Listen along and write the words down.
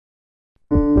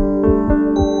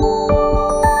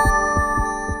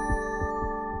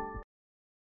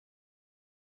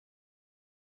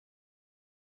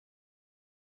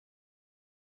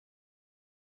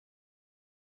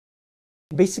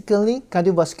Basically,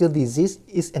 cardiovascular disease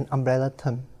is an umbrella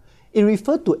term. It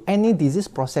refers to any disease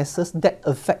processes that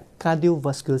affect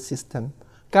cardiovascular system.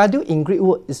 Cardio in Greek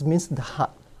word means the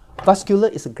heart. Vascular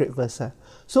is a great vessel.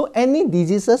 So any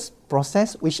diseases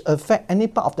process which affect any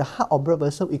part of the heart or blood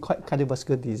vessel, we call it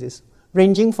cardiovascular disease.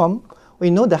 Ranging from, we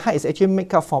know the heart is actually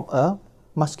made up from a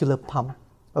muscular pump.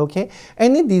 Okay,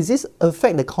 any disease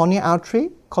affect the coronary artery,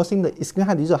 causing the ischemic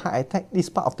heart disease or heart attack. This is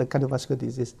part of the cardiovascular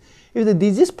disease. If the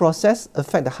disease process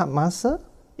affect the heart muscle,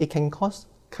 it can cause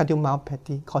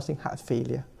cardiomyopathy, causing heart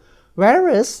failure.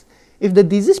 Whereas if the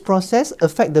disease process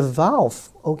affect the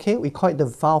valve, okay, we call it the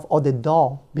valve or the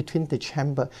door between the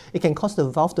chamber. It can cause the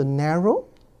valve to narrow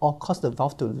or cause the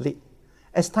valve to leak.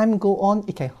 As time goes on,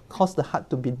 it can cause the heart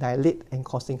to be dilated and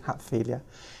causing heart failure.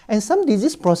 And some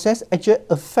disease process actually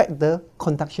affect the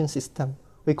conduction system.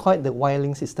 We call it the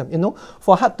wiring system. You know,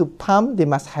 for heart to pump, they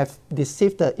must have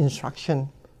received the instruction,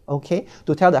 okay,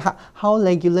 to tell the heart how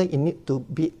regular it needs to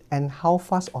beat and how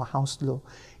fast or how slow.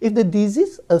 If the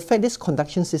disease affects this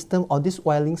conduction system or this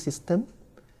wiring system,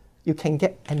 you can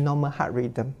get abnormal heart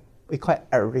rhythm. We call it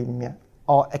arrhythmia.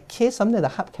 Or a case, sometimes the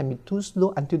heart can be too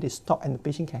slow until they stop and the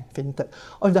patient can faint.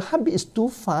 Or if the heartbeat is too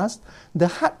fast, the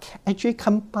heart actually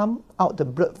can't pump out the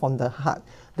blood from the heart.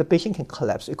 The patient can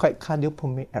collapse. We call it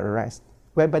cardiopulmonary arrest,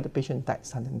 whereby the patient died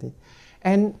suddenly.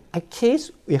 And a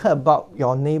case we heard about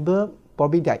your neighbor,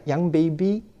 probably that young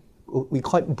baby, we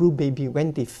call it blue baby,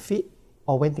 when they feed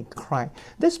or when they cry.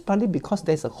 That's partly because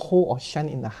there's a hole or shunt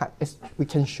in the heart, as we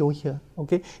can show here.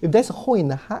 Okay, if there's a hole in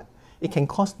the heart, it can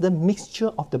cause the mixture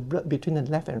of the blood between the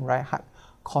left and right heart,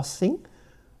 causing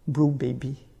blue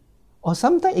baby. Or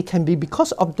sometimes it can be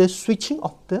because of the switching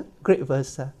of the great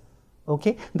vessel.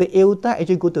 Okay, the aorta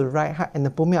actually go to the right heart and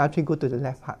the pulmonary artery go to the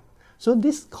left heart. So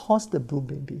this causes the blue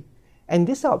baby. And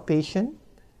this outpatient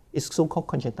is so-called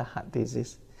congenital heart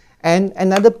disease. And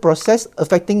another process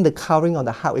affecting the covering of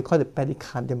the heart, we call it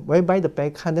pericardium, whereby the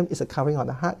pericardium is a covering of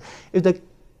the heart. If the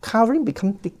covering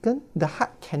becomes thickened, the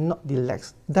heart cannot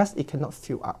relax, thus it cannot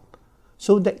fill up.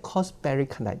 So that causes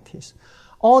pericarditis.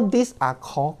 All these are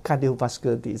called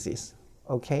cardiovascular disease.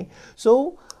 Okay,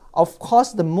 so of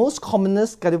course the most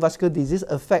commonest cardiovascular disease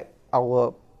affect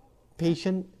our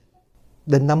patient.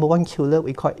 The number one killer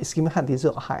we call ischemic heart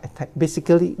disease or heart attack,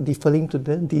 basically referring to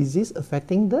the disease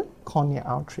affecting the coronary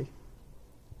artery.